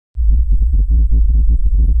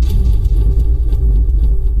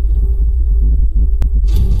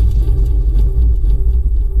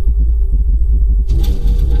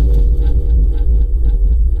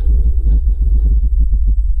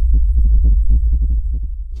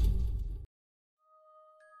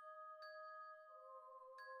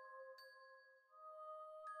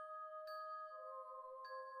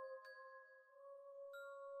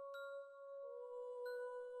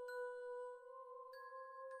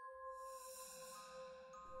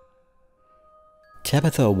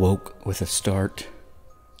Tabitha awoke with a start,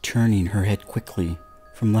 turning her head quickly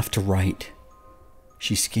from left to right.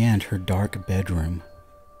 She scanned her dark bedroom.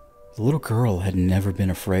 The little girl had never been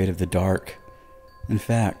afraid of the dark. In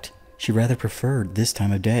fact, she rather preferred this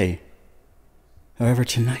time of day. However,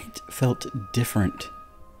 tonight felt different.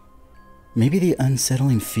 Maybe the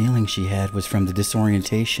unsettling feeling she had was from the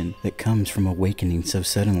disorientation that comes from awakening so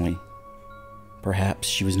suddenly. Perhaps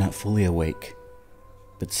she was not fully awake,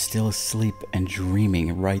 but still asleep and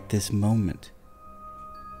dreaming right this moment.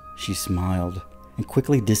 She smiled and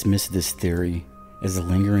quickly dismissed this theory as the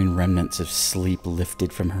lingering remnants of sleep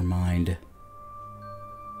lifted from her mind.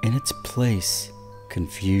 In its place,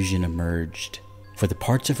 confusion emerged, for the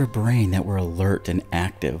parts of her brain that were alert and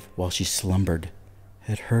active while she slumbered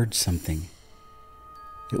had heard something.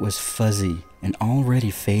 It was fuzzy and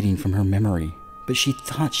already fading from her memory, but she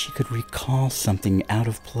thought she could recall something out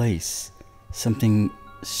of place, something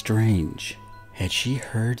strange. Had she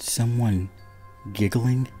heard someone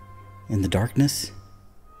giggling in the darkness?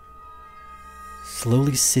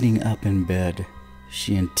 Slowly sitting up in bed,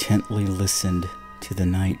 she intently listened to the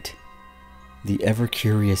night. The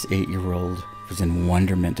ever-curious 8-year-old was in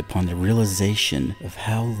wonderment upon the realization of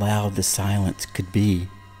how loud the silence could be.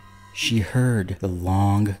 She heard the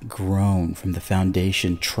long groan from the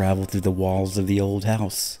foundation travel through the walls of the old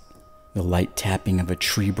house. The light tapping of a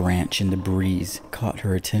tree branch in the breeze caught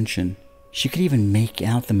her attention. She could even make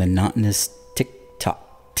out the monotonous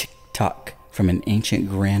tick-tock, tick-tock from an ancient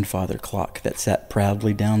grandfather clock that sat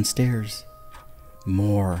proudly downstairs.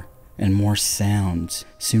 More and more sounds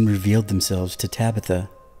soon revealed themselves to Tabitha,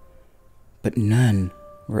 but none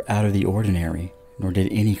were out of the ordinary, nor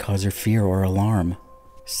did any cause her fear or alarm.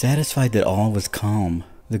 Satisfied that all was calm,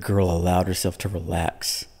 the girl allowed herself to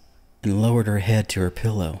relax and lowered her head to her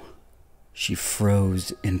pillow. She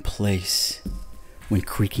froze in place when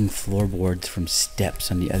creaking floorboards from steps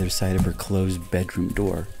on the other side of her closed bedroom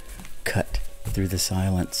door cut through the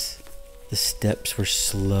silence. The steps were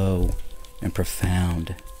slow and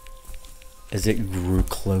profound as it grew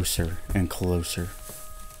closer and closer.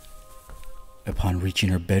 Upon reaching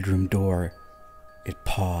her bedroom door, it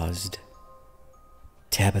paused.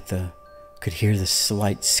 Tabitha could hear the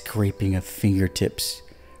slight scraping of fingertips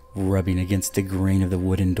rubbing against the grain of the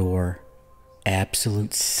wooden door.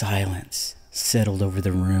 Absolute silence settled over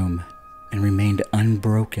the room and remained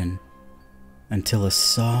unbroken until a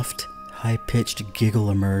soft, high-pitched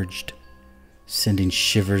giggle emerged, sending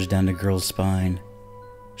shivers down the girl's spine.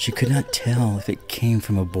 She could not tell if it came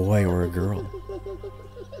from a boy or a girl,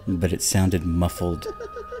 but it sounded muffled,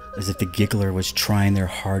 as if the giggler was trying their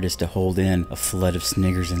hardest to hold in a flood of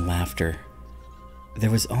sniggers and laughter.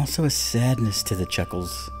 There was also a sadness to the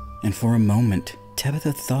chuckles, and for a moment,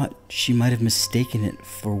 Tabitha thought she might have mistaken it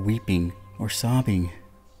for weeping or sobbing.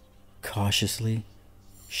 Cautiously,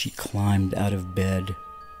 she climbed out of bed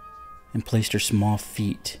and placed her small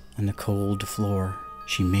feet on the cold floor.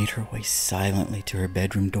 She made her way silently to her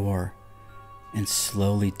bedroom door and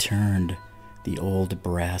slowly turned the old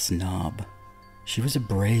brass knob. She was a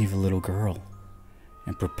brave little girl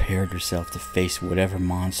and prepared herself to face whatever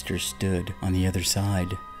monster stood on the other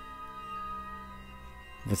side.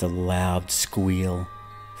 With a loud squeal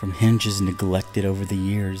from hinges neglected over the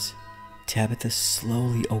years, Tabitha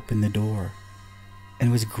slowly opened the door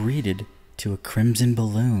and was greeted to a crimson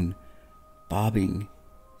balloon bobbing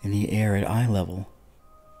in the air at eye level.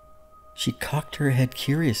 She cocked her head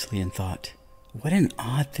curiously and thought, what an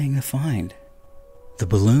odd thing to find. The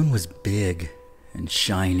balloon was big and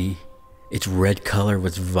shiny. Its red color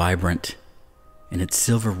was vibrant, and its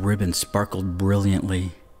silver ribbon sparkled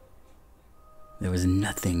brilliantly. There was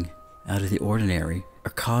nothing out of the ordinary or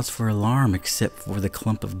cause for alarm except for the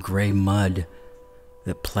clump of gray mud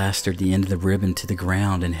that plastered the end of the ribbon to the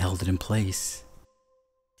ground and held it in place.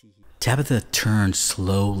 Tabitha turned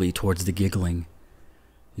slowly towards the giggling,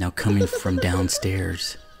 now coming from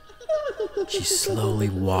downstairs. She slowly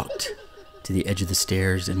walked to the edge of the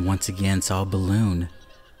stairs and once again saw a balloon,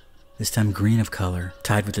 this time green of color,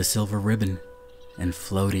 tied with a silver ribbon and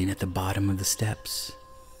floating at the bottom of the steps.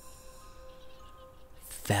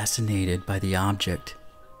 Fascinated by the object,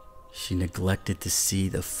 she neglected to see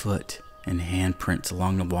the foot and handprints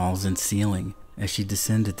along the walls and ceiling as she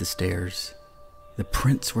descended the stairs. The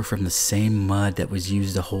prints were from the same mud that was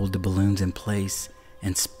used to hold the balloons in place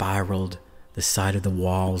and spiraled the side of the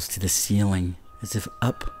walls to the ceiling, as if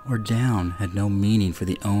up or down had no meaning for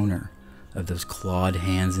the owner of those clawed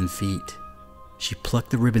hands and feet. She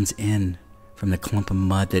plucked the ribbons in from the clump of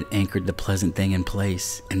mud that anchored the pleasant thing in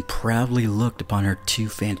place and proudly looked upon her 2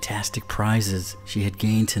 fantastic prizes she had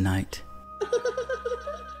gained tonight.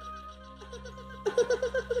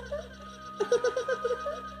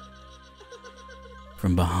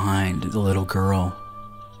 from behind the little girl.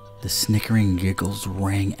 The snickering giggles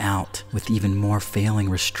rang out with even more failing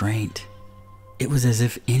restraint. It was as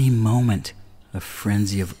if any moment a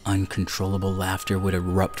frenzy of uncontrollable laughter would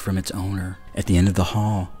erupt from its owner. At the end of the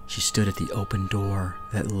hall, she stood at the open door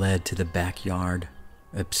that led to the backyard,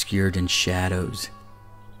 obscured in shadows.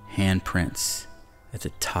 Handprints at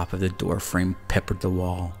the top of the doorframe peppered the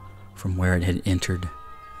wall from where it had entered.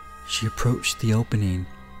 She approached the opening,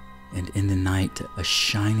 and in the night, a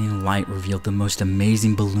shining light revealed the most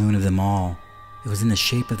amazing balloon of them all. It was in the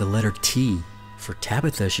shape of the letter T. For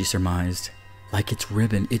Tabitha, she surmised. Like its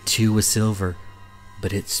ribbon, it too was silver,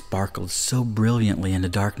 but it sparkled so brilliantly in the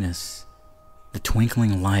darkness. The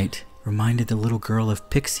twinkling light reminded the little girl of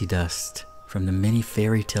pixie dust from the many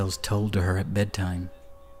fairy tales told to her at bedtime.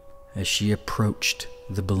 As she approached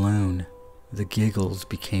the balloon, the giggles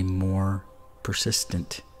became more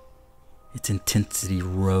persistent. Its intensity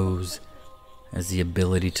rose as the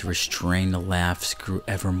ability to restrain the laughs grew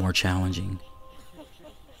ever more challenging.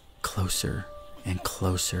 Closer and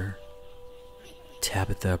closer,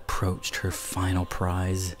 Tabitha approached her final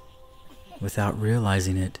prize. Without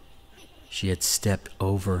realizing it, she had stepped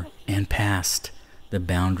over and past the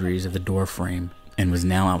boundaries of the doorframe and was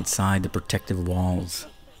now outside the protective walls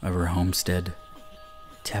of her homestead.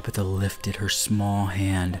 Tabitha lifted her small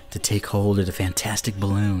hand to take hold of the fantastic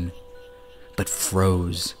balloon, but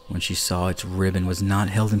froze when she saw its ribbon was not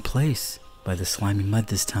held in place by the slimy mud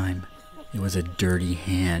this time. It was a dirty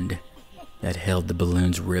hand that held the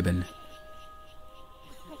balloon's ribbon.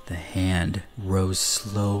 The hand rose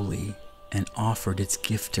slowly and offered its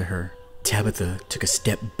gift to her. Tabitha took a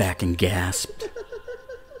step back and gasped.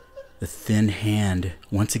 The thin hand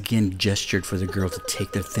once again gestured for the girl to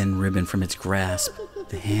take the thin ribbon from its grasp.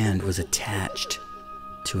 The hand was attached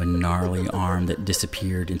to a gnarly arm that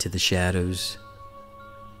disappeared into the shadows.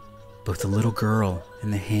 Both the little girl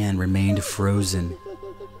and the hand remained frozen,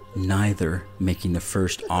 neither making the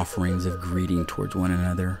first offerings of greeting towards one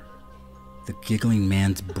another. The giggling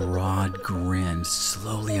man's broad grin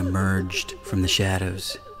slowly emerged from the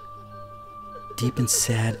shadows. Deep and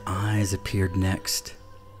sad eyes appeared next.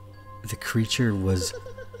 The creature was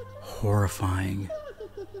horrifying,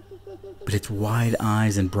 but its wide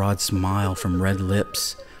eyes and broad smile from red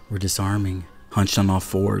lips were disarming. Hunched on all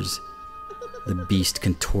fours, the beast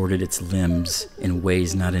contorted its limbs in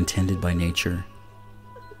ways not intended by nature.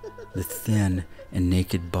 The thin and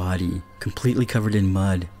naked body, completely covered in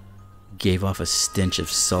mud, gave off a stench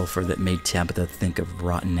of sulfur that made Tabitha think of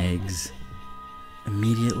rotten eggs.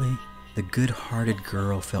 Immediately, the good-hearted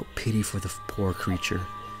girl felt pity for the poor creature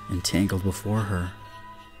entangled before her.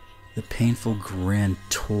 The painful grin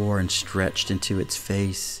tore and stretched into its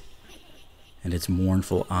face, and its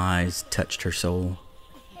mournful eyes touched her soul.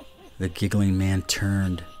 The giggling man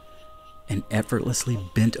turned and effortlessly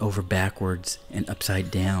bent over backwards and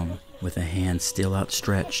upside down with a hand still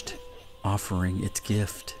outstretched, offering its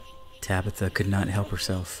gift. Tabitha could not help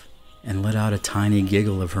herself and let out a tiny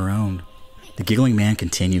giggle of her own. The giggling man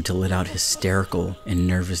continued to let out hysterical and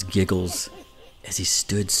nervous giggles as he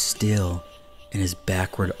stood still in his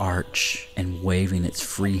backward arch and waving its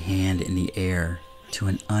free hand in the air to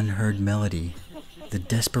an unheard melody. The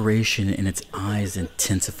desperation in its eyes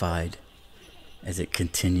intensified as it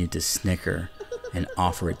continued to snicker and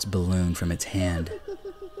offer its balloon from its hand.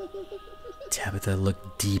 Tabitha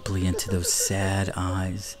looked deeply into those sad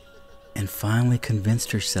eyes and finally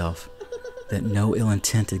convinced herself that no ill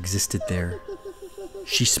intent existed there.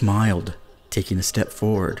 She smiled, taking a step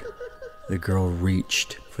forward. The girl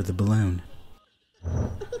reached for the balloon.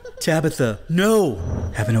 "Tabitha,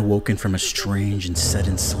 no!" Having awoken from a strange and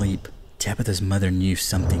sudden sleep, Tabitha's mother knew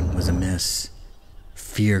something was amiss.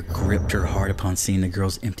 Fear gripped her heart upon seeing the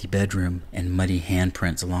girl's empty bedroom and muddy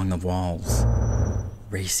handprints along the walls.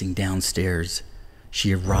 Racing downstairs,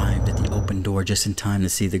 she arrived at the open door just in time to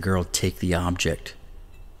see the girl take the object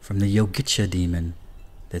from the Yogicha demon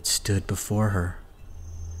that stood before her.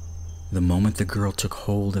 The moment the girl took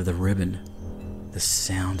hold of the ribbon, the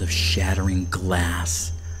sound of shattering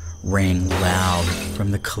glass rang loud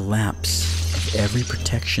from the collapse of every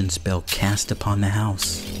protection spell cast upon the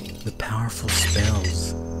house. The powerful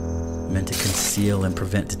spells meant to conceal and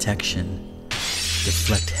prevent detection,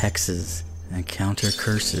 deflect hexes, and counter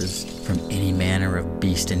curses from any manner of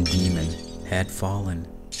beast and demon had fallen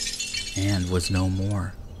and was no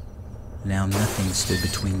more. Now nothing stood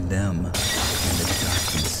between them and the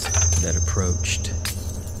darkness that approached.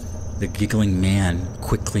 The giggling man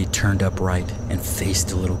quickly turned upright and faced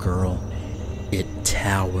the little girl. It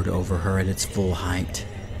towered over her at its full height.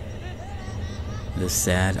 The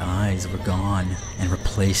sad eyes were gone and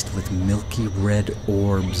replaced with milky red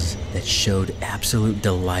orbs that showed absolute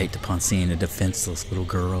delight upon seeing a defenseless little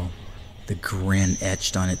girl. The grin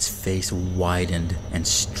etched on its face widened and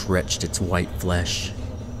stretched its white flesh.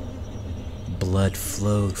 Blood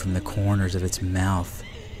flowed from the corners of its mouth,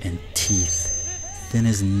 and teeth, thin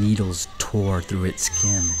as needles, tore through its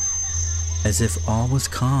skin. As if all was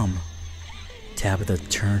calm, Tabitha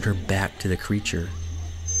turned her back to the creature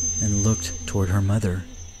and looked toward her mother.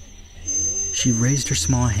 She raised her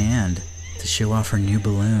small hand to show off her new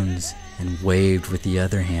balloons and waved with the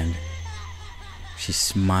other hand. She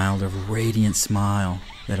smiled a radiant smile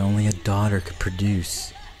that only a daughter could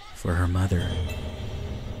produce for her mother.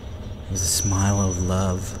 It was a smile of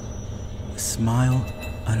love, a smile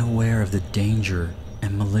unaware of the danger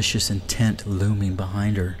and malicious intent looming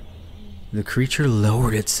behind her. The creature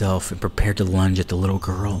lowered itself and prepared to lunge at the little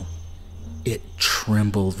girl. It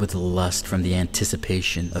trembled with lust from the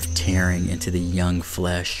anticipation of tearing into the young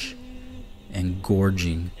flesh and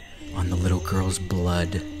gorging on the little girl's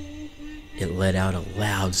blood. It let out a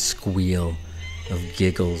loud squeal of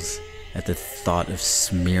giggles at the thought of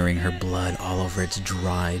smearing her blood all over its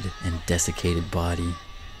dried and desiccated body.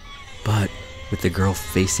 But with the girl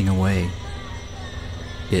facing away,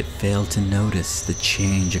 it failed to notice the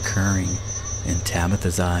change occurring in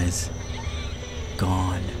Tabitha's eyes.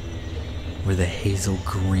 Gone were the hazel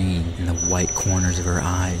green in the white corners of her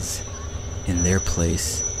eyes. In their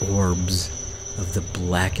place, orbs of the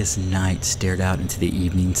blackest night stared out into the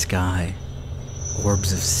evening sky.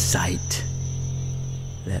 Orbs of sight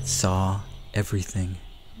that saw everything.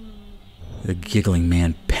 The giggling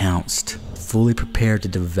man pounced, fully prepared to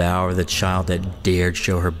devour the child that dared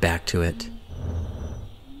show her back to it.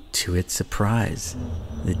 To its surprise,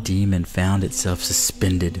 the demon found itself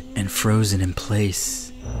suspended and frozen in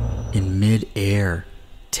place. In mid-air,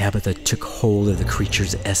 Tabitha took hold of the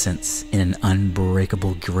creature's essence in an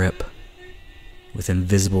unbreakable grip. With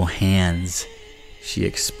invisible hands, she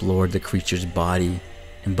explored the creature's body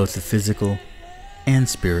in both the physical and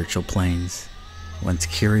spiritual planes. Once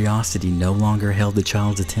curiosity no longer held the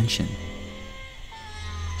child's attention,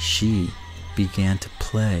 she began to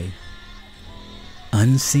play.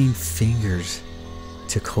 Unseen fingers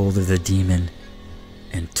took hold of the demon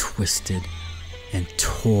and twisted and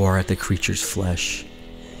tore at the creature's flesh.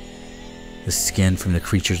 The skin from the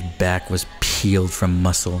creature's back was peeled from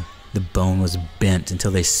muscle. The bone was bent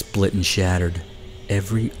until they split and shattered.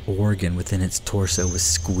 Every organ within its torso was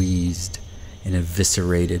squeezed and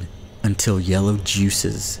eviscerated until yellow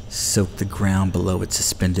juices soaked the ground below its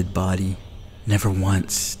suspended body. Never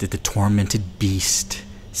once did the tormented beast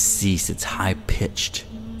cease its high-pitched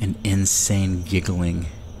and insane giggling.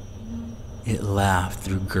 It laughed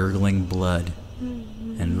through gurgling blood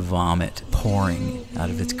and vomit pouring out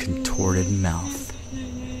of its contorted mouth.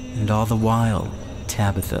 And all the while,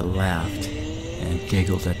 Tabitha laughed and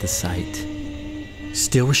giggled at the sight.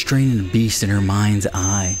 Still restraining the beast in her mind's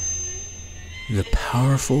eye, the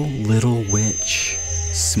powerful little witch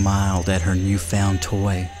smiled at her newfound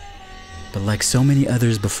toy. But like so many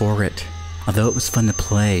others before it, although it was fun to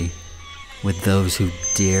play with those who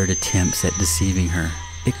dared attempts at deceiving her,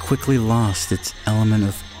 it quickly lost its element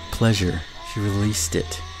of pleasure. She released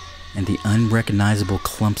it, and the unrecognizable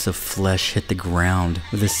clumps of flesh hit the ground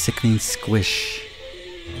with a sickening squish.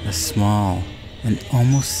 A small and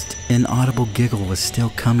almost inaudible giggle was still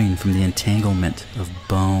coming from the entanglement of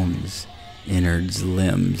bones, innards,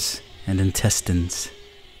 limbs, and intestines.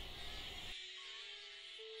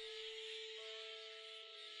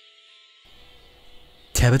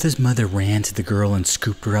 Tabitha's mother ran to the girl and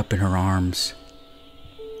scooped her up in her arms.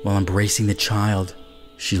 While embracing the child,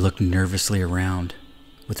 she looked nervously around.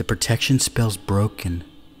 With the protection spells broken,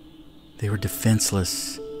 they were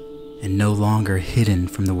defenseless and no longer hidden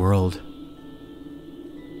from the world.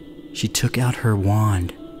 She took out her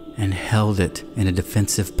wand and held it in a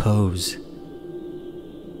defensive pose.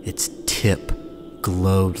 Its tip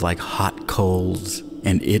glowed like hot coals,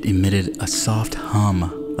 and it emitted a soft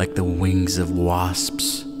hum like the wings of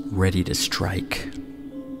wasps ready to strike.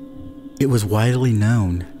 It was widely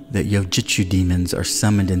known that Yojitsu demons are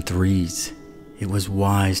summoned in threes. It was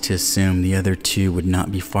wise to assume the other two would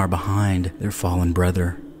not be far behind their fallen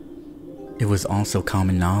brother. It was also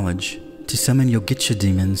common knowledge to summon Yojitsu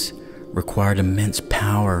demons required immense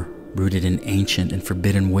power rooted in ancient and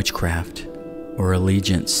forbidden witchcraft, or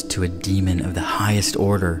allegiance to a demon of the highest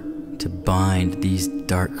order to bind these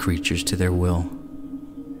dark creatures to their will.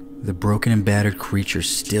 The broken and battered creature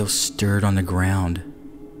still stirred on the ground,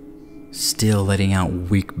 still letting out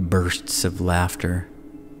weak bursts of laughter.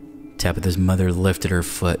 Tabitha's mother lifted her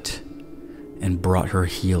foot and brought her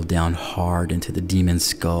heel down hard into the demon's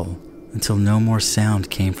skull until no more sound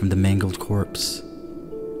came from the mangled corpse.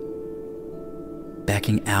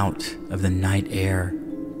 Backing out of the night air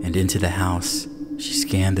and into the house, she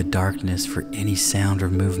scanned the darkness for any sound or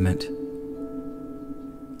movement.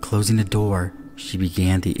 Closing the door, she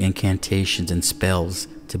began the incantations and spells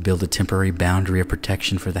to build a temporary boundary of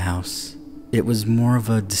protection for the house. It was more of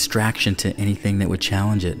a distraction to anything that would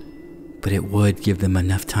challenge it, but it would give them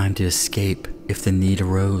enough time to escape if the need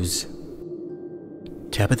arose.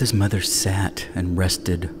 Tabitha's mother sat and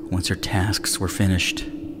rested once her tasks were finished.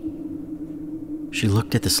 She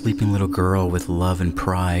looked at the sleeping little girl with love and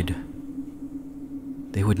pride.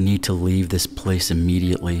 They would need to leave this place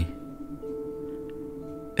immediately.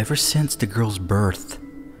 Ever since the girl's birth,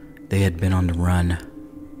 they had been on the run.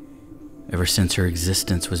 Ever since her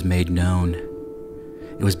existence was made known,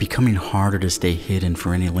 it was becoming harder to stay hidden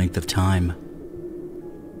for any length of time.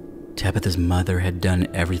 Tabitha's mother had done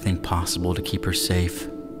everything possible to keep her safe.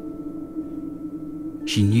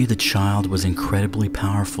 She knew the child was incredibly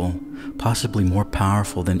powerful, possibly more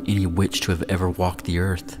powerful than any witch to have ever walked the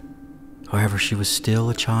earth. However, she was still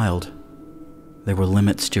a child. There were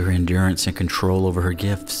limits to her endurance and control over her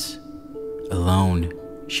gifts. Alone,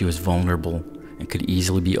 she was vulnerable and could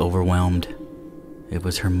easily be overwhelmed. It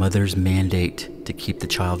was her mother's mandate to keep the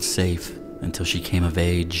child safe until she came of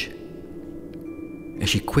age. As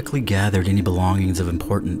she quickly gathered any belongings of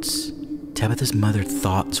importance, Tabitha's mother's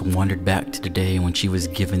thoughts wandered back to the day when she was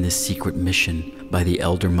given this secret mission by the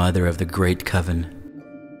elder mother of the Great Coven.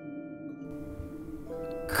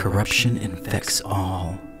 Corruption infects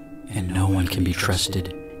all, and no one can be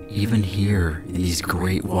trusted, even here in these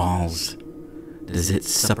great walls. Does it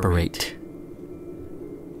separate?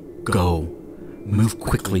 Go, move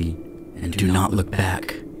quickly, and do not look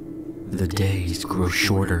back. The days grow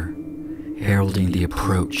shorter, heralding the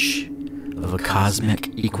approach of a cosmic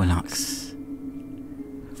equinox.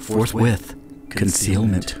 Forthwith,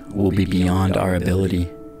 concealment will be beyond our ability,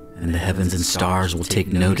 and the heavens and stars will take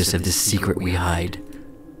notice of this secret we hide.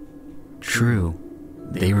 True,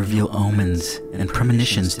 they reveal omens and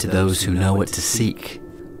premonitions to those who know what to seek.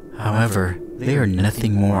 However, they are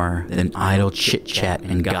nothing more than idle chit-chat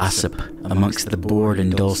and gossip amongst the bored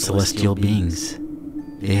and dull celestial beings.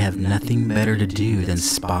 They have nothing better to do than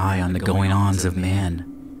spy on the going-ons of man.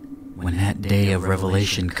 When that day of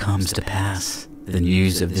revelation comes to pass, the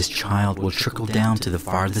news of this child will trickle down to the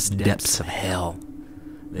farthest depths of hell.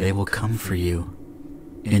 They will come for you.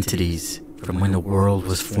 Entities from when the world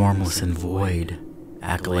was formless and void,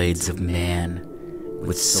 accolades of man,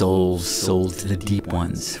 with souls sold to the deep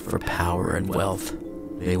ones for power and wealth.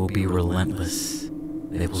 They will be relentless.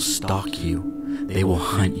 They will stalk you. They will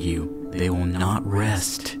hunt you. They will not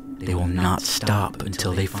rest. They will not stop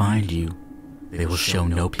until they find you. They will show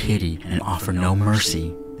no pity and offer no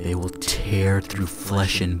mercy. They will tear through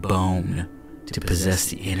flesh and bone to possess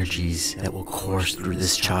the energies that will course through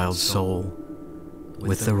this child's soul.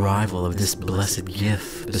 With the arrival of this blessed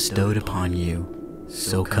gift bestowed upon you,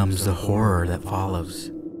 so comes the horror that follows.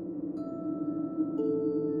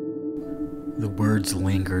 The words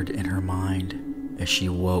lingered in her mind as she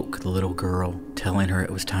woke the little girl, telling her it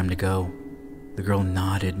was time to go. The girl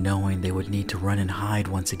nodded, knowing they would need to run and hide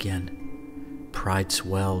once again. Pride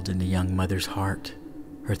swelled in the young mother's heart.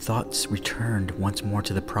 Her thoughts returned once more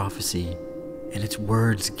to the prophecy, and its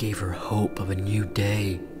words gave her hope of a new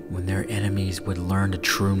day when their enemies would learn the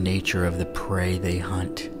true nature of the prey they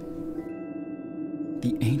hunt.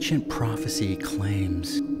 The ancient prophecy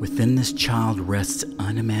claims within this child rests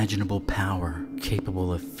unimaginable power,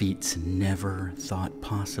 capable of feats never thought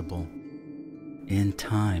possible. In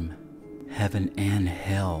time, heaven and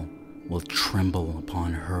hell will tremble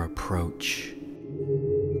upon her approach.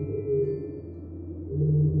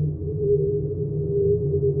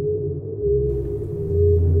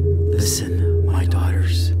 Listen, my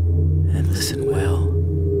daughters, and listen well.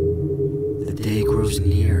 The day grows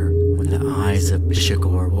near when the eyes of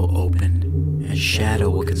Bishagor will open, and shadow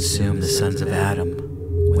will consume the sons of Adam.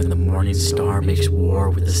 When the morning star makes war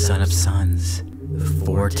with the son of suns, the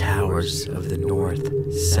four towers of the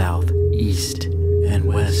north, south, east, and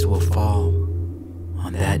west will fall.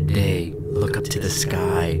 On that day, look up to the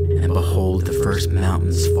sky and behold the first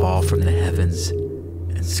mountains fall from the heavens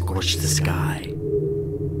and scorch the sky.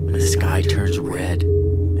 When the sky turns red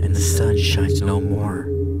and the sun shines no more,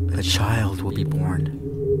 a child will be born.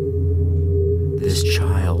 This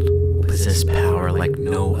child will possess power like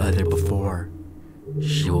no other before.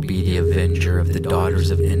 She will be the avenger of the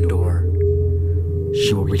daughters of Endor.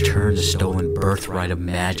 She will return the stolen birthright of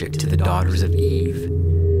magic to the daughters of Eve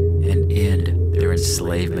and end their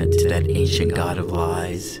enslavement to that ancient god of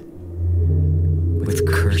lies. with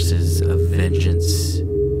curses of vengeance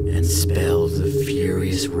and spells of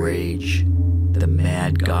furious rage, the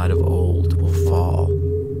mad god of old will fall,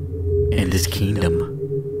 and his kingdom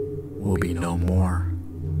will be no more.